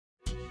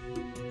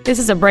This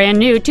is a brand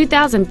new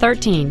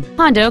 2013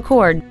 Honda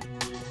Accord.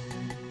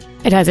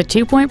 It has a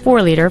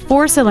 2.4-liter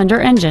four-cylinder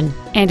engine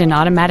and an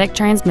automatic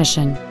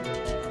transmission.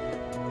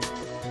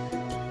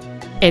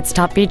 Its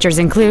top features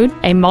include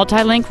a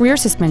multi-link rear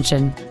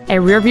suspension, a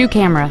rear-view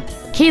camera,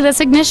 keyless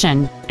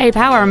ignition, a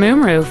power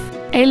moonroof,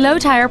 a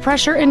low-tire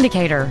pressure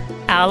indicator,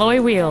 alloy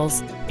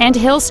wheels, and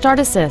hill start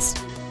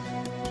assist.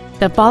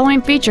 The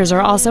following features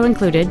are also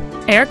included: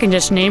 air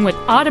conditioning with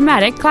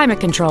automatic climate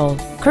control,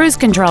 cruise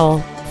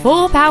control,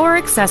 full power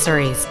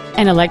accessories,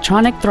 an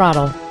electronic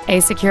throttle, a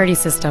security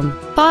system,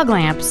 fog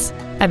lamps,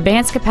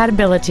 advanced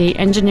compatibility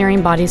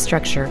engineering body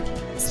structure,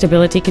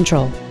 stability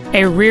control,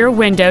 a rear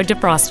window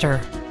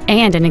defroster,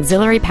 and an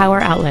auxiliary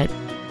power outlet.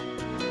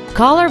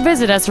 Call or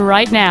visit us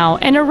right now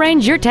and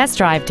arrange your test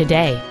drive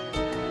today.